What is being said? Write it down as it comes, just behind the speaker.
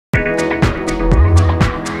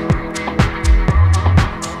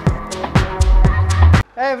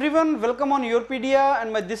Hi everyone, welcome on YourPedia,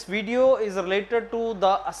 and this video is related to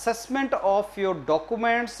the assessment of your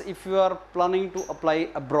documents if you are planning to apply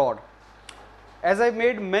abroad. As I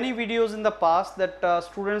made many videos in the past that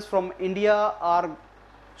students from India are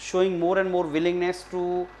showing more and more willingness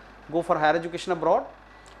to go for higher education abroad,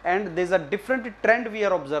 and there is a different trend we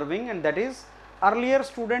are observing, and that is earlier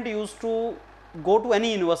student used to go to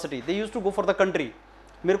any university, they used to go for the country.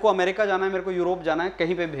 मेरे को America जाना है, मेरे को Europe जाना है,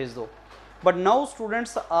 कहीं पे भेज दो. But now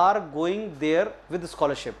students are going there with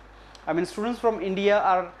scholarship. I mean, students from India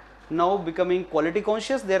are now becoming quality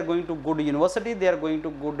conscious. They are going to good university, they are going to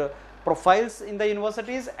good profiles in the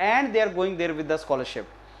universities, and they are going there with the scholarship.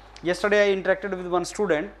 Yesterday I interacted with one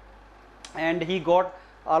student and he got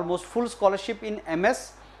almost full scholarship in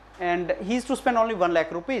MS, and he used to spend only 1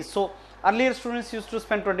 lakh rupees. So earlier students used to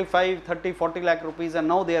spend 25, 30, 40 lakh rupees, and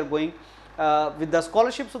now they are going with the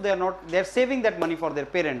scholarship, so they are saving that money for their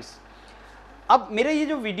parents. अब मेरा ये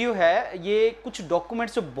जो video है ये कुछ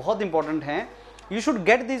documents जो बहुत important हैं, you should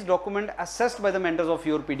get this document assessed by the mentors of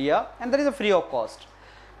YourPedia, and that is a free of cost.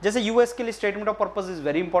 जैसे यूएस के लिए statement of purpose is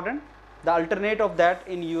very important. The alternate of that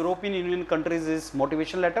in European union countries is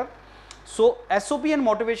motivation letter. So SOP and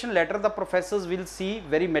motivation letter the professors will see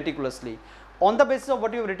very meticulously. On the basis of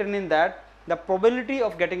what you have written in that, the probability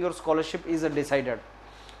of getting your scholarship is decided.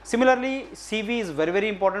 Similarly, CV is very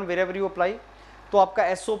very important wherever you apply. तो आपका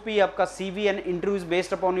SOP, आपका CV and interview is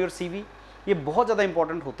based upon your CV, ये बहुत ज़्यादा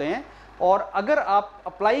important होते हैं. और अगर आप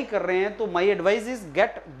अप्लाई कर रहे हैं तो my advice is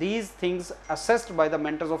get these things assessed by the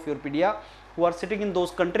mentors of YourPedia who are sitting in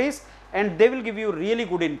those countries, and they will give you really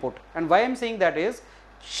good input. And Y I am saying that is,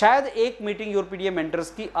 शायद एक meeting YourPedia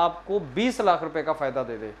mentors की आपको 20 लाख रुपए का फायदा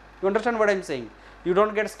दे दे. You understand what I am saying? You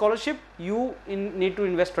don't get scholarship, you need to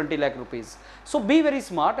invest 20 lakh rupees. So be very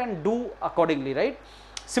smart and do accordingly, right?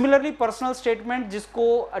 Similarly, personal statement जिसको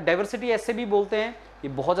diversity ऐसे भी बोलते हैं, ये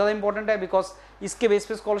बहुत ज़्यादा इंपॉर्टेंट है बिकॉज इसके बेस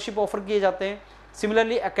पे स्कॉलरशिप ऑफर किए जाते हैं.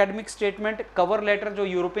 Similarly academic statement, cover letter जो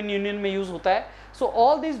यूरोपियन यूनियन में यूज़ होता है. So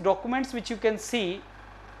all these documents which you can see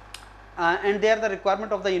and they are the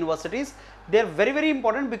requirement of the universities. They are very very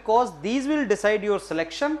important because these will decide your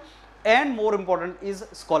selection, and more important is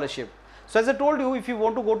scholarship. So as I told you, if you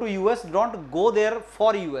want to go to US, don't go there for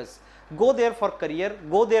US, go there for career,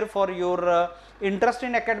 go there for your interest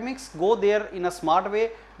in academics, go there in a smart way.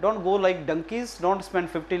 Don't go like donkeys, don't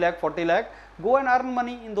spend 50 lakh 40 lakh, go and earn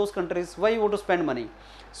money in those countries. Why you want to spend money?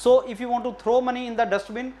 So if you want to throw money in the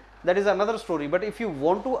dustbin, that is another story. But if you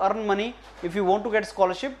want to earn money, if you want to get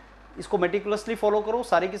scholarship, इसको meticulously follow करो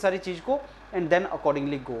सारी की सारी चीज़ को, and then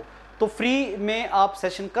accordingly गो. तो free में आप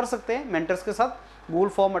session कर सकते हैं मेंटर्स के साथ. गूगल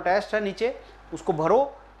फॉर्म अटैच्ड है नीचे, उसको भरो,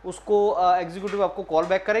 उसको एग्जीक्यूटिव आपको कॉल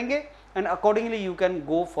बैक करेंगे, and accordingly you can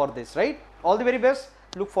go for this, right? All the very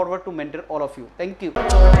best. Look forward to mentor all of you. Thank you.